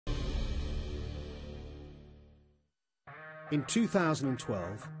In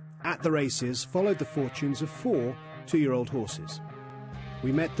 2012, At the Races followed the fortunes of 4 two-year-old horses.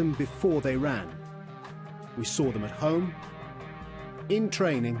 We met them before they ran. We saw them at home, in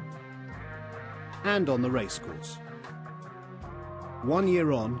training, and on the racecourse. 1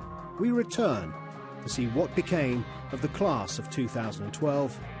 year on, we return to see what became of the class of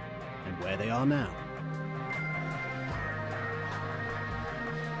 2012 and where they are now.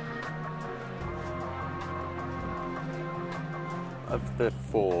 Of the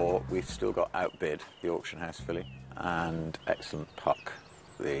 4, we've still got Outbid, the auction house filly, and Excellent Puck,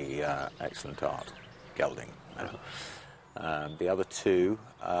 the Excellent Art gelding. The other 2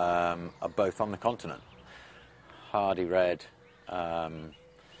 are both on the continent. Hardy Red,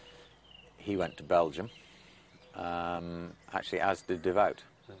 he went to Belgium, actually, as did Devout.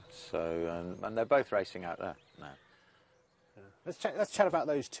 So, and they're both racing out there now. Let's chat about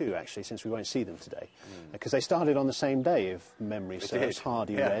those 2, actually, since we won't see them today. Because they started on the same day, if memory serves,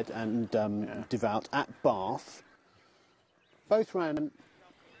 Hardy Red and Devout at Bath. Both ran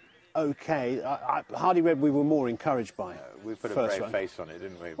okay. Hardy Red we were more encouraged by. We put a brave face on it,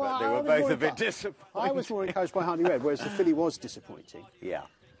 didn't we? Well, but they were both a bit disappointing. I was more encouraged by Hardy Red, whereas the filly was disappointing. Yeah.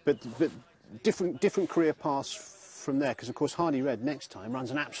 But different career paths from there, because, of course, Hardy Red next time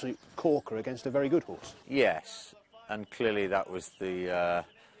runs an absolute corker against a very good horse. Yes. And clearly that was the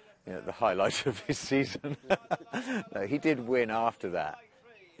highlight of his season. No, he did win after that,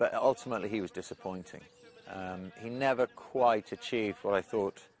 but ultimately he was disappointing. He never quite achieved what I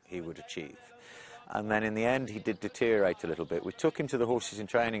thought he would achieve. And then in the end he did deteriorate a little bit. We took him to the horses in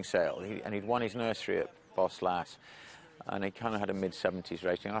training sale, and he'd won his nursery at Boslas, and he kind of had a mid-70s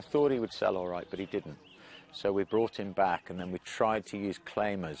rating. I thought he would sell all right, but he didn't. So we brought him back, and then we tried to use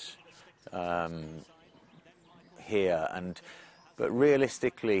claimers here, but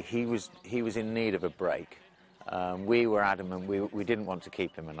realistically he was in need of a break. We were adamant we didn't want to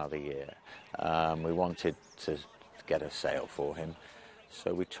keep him another year. We wanted to get a sale for him,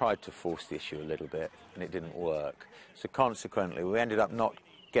 so we tried to force the issue a little bit, and it didn't work. So consequently we ended up not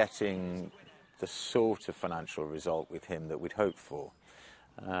getting the sort of financial result with him that we'd hoped for.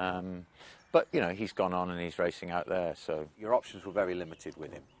 But you know, he's gone on and he's racing out there, so your options were very limited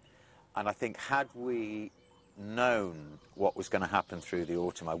with him. And I think had we known what was going to happen through the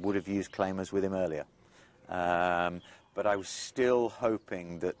autumn, I would have used claimers with him earlier. But I was still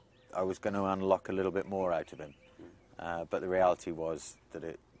hoping that I was going to unlock a little bit more out of him. But the reality was that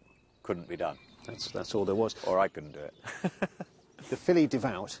it couldn't be done. That's all there was. Or I couldn't do it. The filly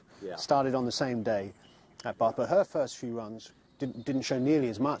Devout started on the same day at Bath, but her first few runs didn't show nearly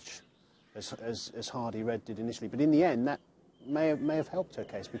as much as Hardy Red did initially. But in the end, that may have helped her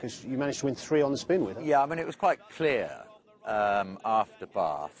case, because you managed to win 3 on the spin with her. Yeah, I mean, it was quite clear after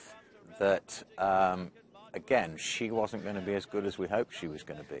Bath that, again, she wasn't going to be as good as we hoped she was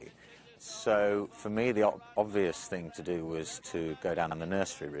going to be. So for me, the obvious thing to do was to go down the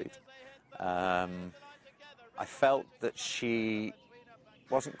nursery route. I felt that she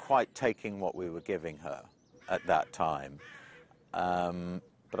wasn't quite taking what we were giving her at that time,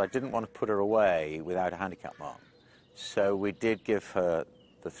 but I didn't want to put her away without a handicap mark. So we did give her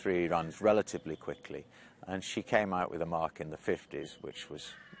the 3 runs relatively quickly, and she came out with a mark in the 50s, which was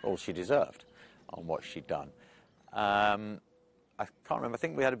all she deserved on what she'd done. I can't remember, I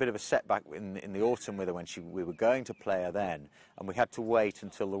think we had a bit of a setback in the autumn with her when we were going to play her then, and we had to wait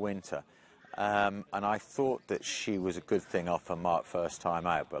until the winter. And I thought that she was a good thing off her mark first time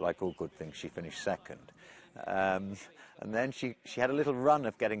out, but like all good things, she finished second. And then she had a little run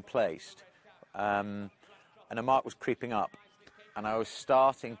of getting placed, and her mark was creeping up. And I was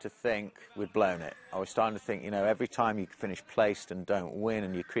starting to think we'd blown it. I was starting to think, you know, every time you finish placed and don't win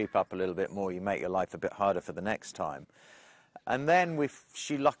and you creep up a little bit more, you make your life a bit harder for the next time. And then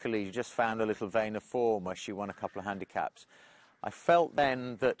she luckily just found a little vein of form where she won a couple of handicaps. I felt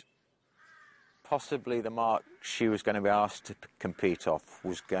then that possibly the mark she was going to be asked to compete off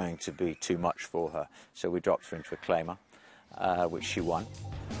was going to be too much for her. So we dropped her into a claimer, which she won.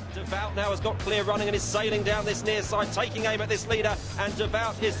 Devout now has got clear running and is sailing down this near side, taking aim at this leader, and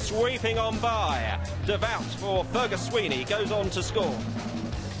Devout is sweeping on by. Devout for Fergus Sweeney goes on to score.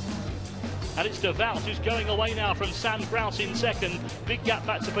 And it's Devout who's going away now from Sam Grouse in second. Big gap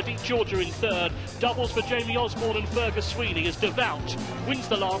back to Petit Georgia in third. Doubles for Jamie Osborne and Fergus Sweeney as Devout wins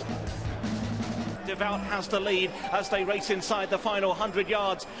the last. Devout has the lead as they race inside the final 100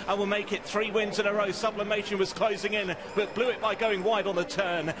 yards and will make it 3 wins in a row. Sublimation was closing in, but blew it by going wide on the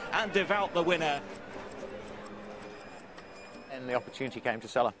turn, and Devout the winner. And the opportunity came to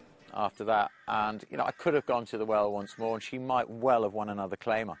sell her after that, and you know, I could have gone to the well once more and she might well have won another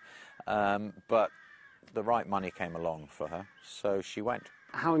claimer, but the right money came along for her, so she went.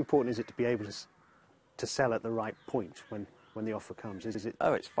 How important is it to be able to sell at the right point when the offer comes? Is it?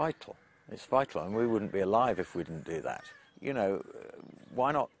 Oh, it's vital. It's vital, and we wouldn't be alive if we didn't do that. You know,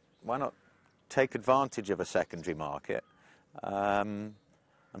 why not take advantage of a secondary market and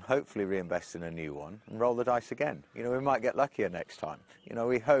hopefully reinvest in a new one and roll the dice again? You know, we might get luckier next time. You know,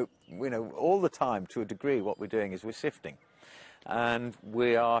 we hope, you know, all the time, to a degree, what we're doing is we're sifting. And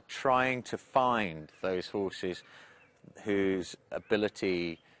we are trying to find those horses whose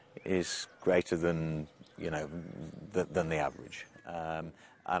ability is greater than, you know, than the average.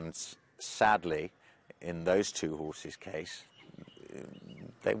 And sadly, in those two horses' case,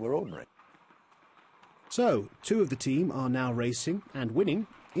 they were ordinary. So, 2 of the team are now racing and winning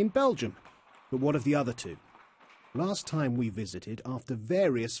in Belgium. But what of the other 2? Last time we visited, after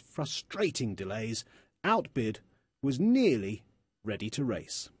various frustrating delays, Outbid was nearly ready to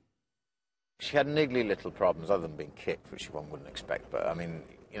race. She had niggly little problems, other than being kicked, which one wouldn't expect. But, I mean,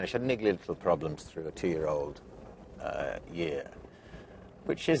 you know, she had niggly little problems through a 2-year-old year,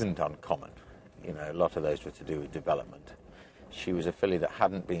 which isn't uncommon. You know, a lot of those were to do with development. She was a filly that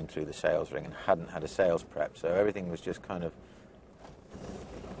hadn't been through the sales ring and hadn't had a sales prep, so everything was just kind of...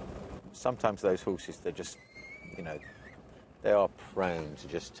 Sometimes those horses, they're just, you know, they are prone to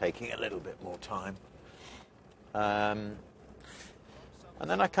just taking a little bit more time. And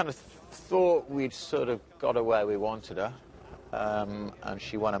then I kind of thought we'd sort of got her where we wanted her, and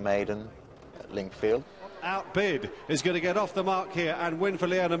she won a maiden at Linkfield. Outbid is going to get off the mark here and win for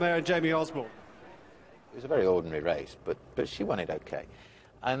Leona Mayer and Jamie Osborne. It was a very ordinary race, but she won it okay.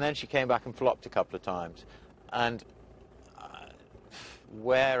 And then she came back and flopped a couple of times. And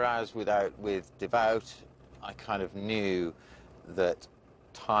whereas with Devout, I kind of knew that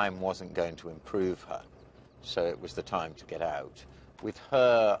time wasn't going to improve her, so it was the time to get out. With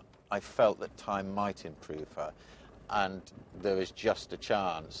her, I felt that time might improve her, and there was just a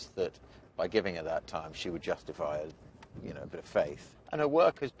chance that by giving her that time, she would justify, you know, a bit of faith. And her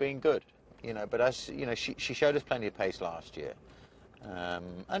work has been good. You know, but as you know, she showed us plenty of pace last year,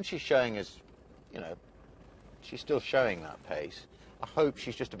 and she's showing us, you know, she's still showing that pace. I hope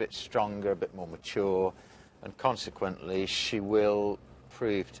she's just a bit stronger, a bit more mature, and consequently she will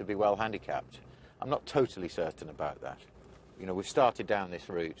prove to be well handicapped. I'm not totally certain about that. You know, we've started down this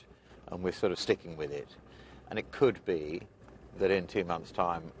route, and we're sort of sticking with it, and it could be that in 2 months'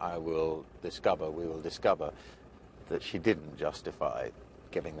 time we will discover that she didn't justify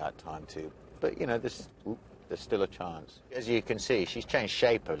giving that time to, but you know, there's still a chance. As you can see, she's changed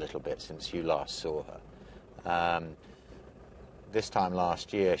shape a little bit since you last saw her. This time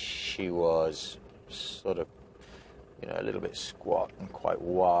last year, she was sort of, you know, a little bit squat and quite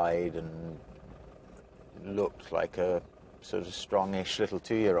wide, and looked like a sort of strongish little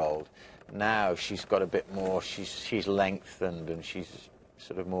 2-year-old. Now she's got a bit more. She's lengthened, and she's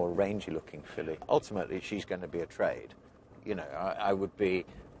sort of more rangy-looking filly. Ultimately, she's going to be a trade. You know, I would be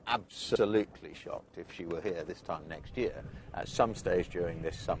absolutely shocked if she were here this time next year. At some stage during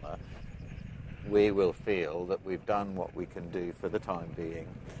this summer, we will feel that we've done what we can do for the time being,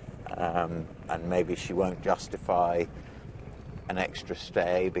 and maybe she won't justify an extra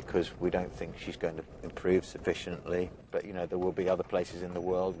stay because we don't think she's going to improve sufficiently. But, you know, there will be other places in the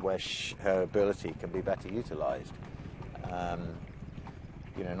world where her ability can be better utilised.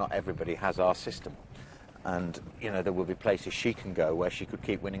 You know, not everybody has our system. And, you know, there will be places she can go where she could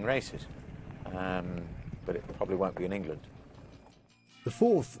keep winning races. But it probably won't be in England. The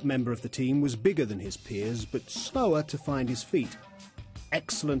 4th member of the team was bigger than his peers, but slower to find his feet.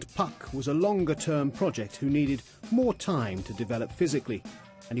 Excellent Puck was a longer-term project who needed more time to develop physically,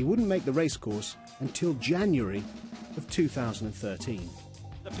 and he wouldn't make the racecourse until January of 2013.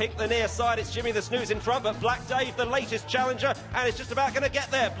 The pick the near side, it's Jimmy the Snooze in front, but Black Dave, the latest challenger, and it's just about going to get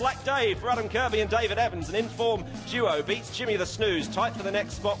there. Black Dave for Adam Kirby and David Evans, an in-form duo, beats Jimmy the Snooze, tight for the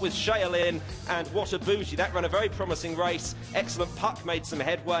next spot with Shaolin, and What a Bougie. That ran a very promising race. Excellent Puck made some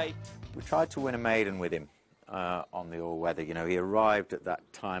headway. We tried to win a maiden with him on the all-weather. You know, he arrived at that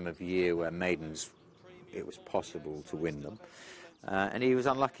time of year where maidens, it was possible to win them. And he was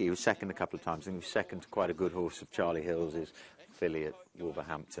unlucky. He was second a couple of times, and he was second to quite a good horse of Charlie Hill's filly at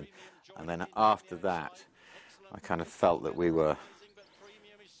Wolverhampton. And then after that, I kind of felt that we were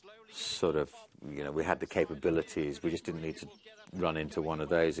sort of, you know, we had the capabilities. We just didn't need to run into one of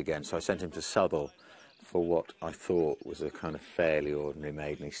those again. So I sent him to Southall for what I thought was a kind of fairly ordinary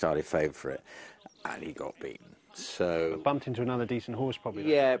maiden. He started favourite, and he got beaten. So bumped into another decent horse,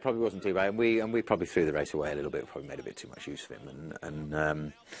 probably. Yeah, it probably wasn't too bad. And we probably threw the race away a little bit. Probably made a bit too much use of him.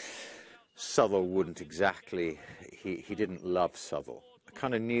 And Southall wouldn't exactly. He didn't love Southall.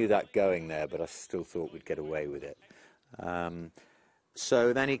 kind of knew that going there, but I still thought we'd get away with it.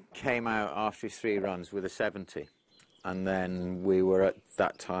 So then he came out after his 3 runs with a 70. And then we were at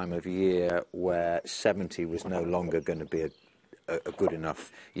that time of year where 70 was no longer going to be a good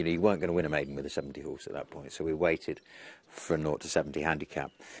enough, you know, you weren't going to win a maiden with a 70 horse at that point, so we waited for a 0 to 70 handicap.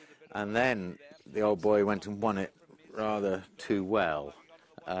 And then the old boy went and won it rather too well,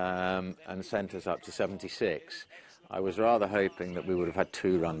 and sent us up to 76. I was rather hoping that we would have had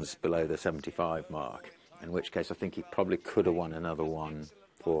 2 runs below the 75 mark, in which case I think he probably could have won another one.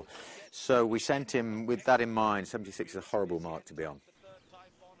 So we sent him with that in mind. 76 is a horrible mark to be on.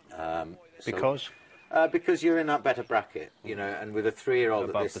 Because? Because you're in that better bracket, you know, and with a 3-year-old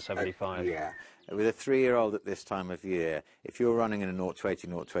above the 75. Yeah, with a 3-year-old at this time of year, if you're running in a 0 to 80,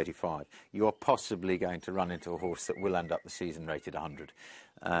 0 to 85, you're possibly going to run into a horse that will end up the season rated 100.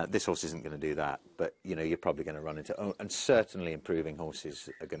 This horse isn't going to do that, but you know, you're probably going to run into, and certainly improving horses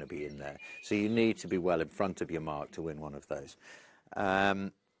are going to be in there. So you need to be well in front of your mark to win one of those.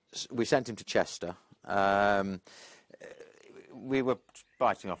 We sent him to Chester. We were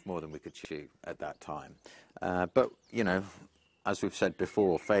biting off more than we could chew at that time. But, you know, as we've said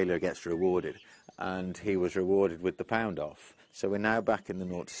before, failure gets rewarded, and he was rewarded with the pound off. So we're now back in the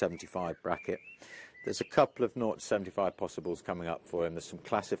 0 to 75 bracket. There's a couple of 0 to 75 possibles coming up for him. There's some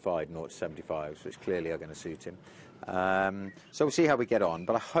classified 0 to 75s, which clearly are going to suit him. So we'll see how we get on,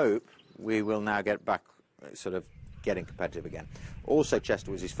 but I hope we will now get back sort of getting competitive again. Also,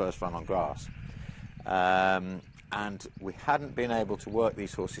 Chester was his first run on grass. And we hadn't been able to work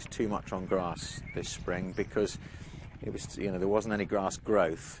these horses too much on grass this spring because it was, you know, there wasn't any grass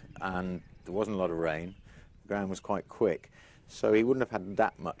growth and there wasn't a lot of rain. The ground was quite quick, so he wouldn't have had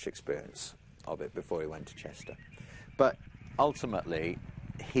that much experience of it before he went to Chester. But ultimately,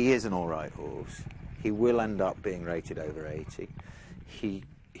 he is an all right horse. He will end up being rated over 80.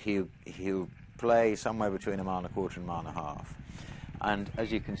 He'll play somewhere between a mile and a quarter and a mile and a half. And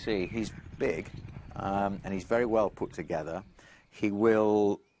as you can see, he's big. And he's very well put together. He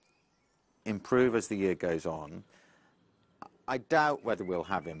will improve as the year goes on. I doubt whether we'll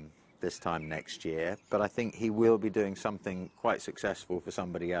have him this time next year, but I think he will be doing something quite successful for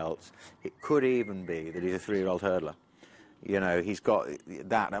somebody else. It could even be that he's a 3-year-old hurdler. You know, he's got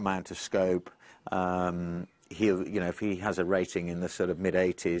that amount of scope. He'll, you know, if he has a rating in the sort of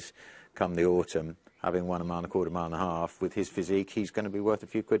mid-80s come the autumn, having won a mile and a quarter, mile and a half, with his physique, he's going to be worth a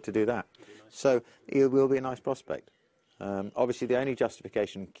few quid to do that. So he will be a nice prospect. Obviously, the only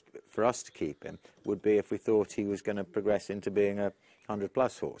justification for us to keep him would be if we thought he was going to progress into being a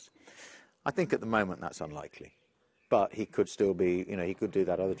 100-plus horse. I think at the moment that's unlikely. But he could still be, you know, he could do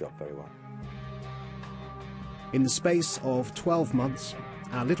that other job very well. In the space of 12 months,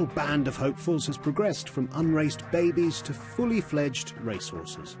 our little band of hopefuls has progressed from unraced babies to fully fledged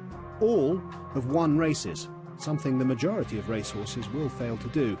racehorses. All have won races, something the majority of racehorses will fail to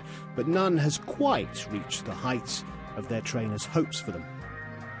do, but none has quite reached the heights of their trainers' hopes for them.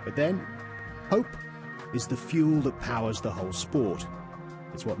 But then, hope is the fuel that powers the whole sport.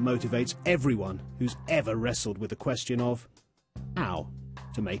 It's what motivates everyone who's ever wrestled with the question of how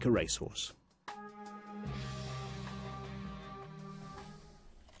to make a racehorse.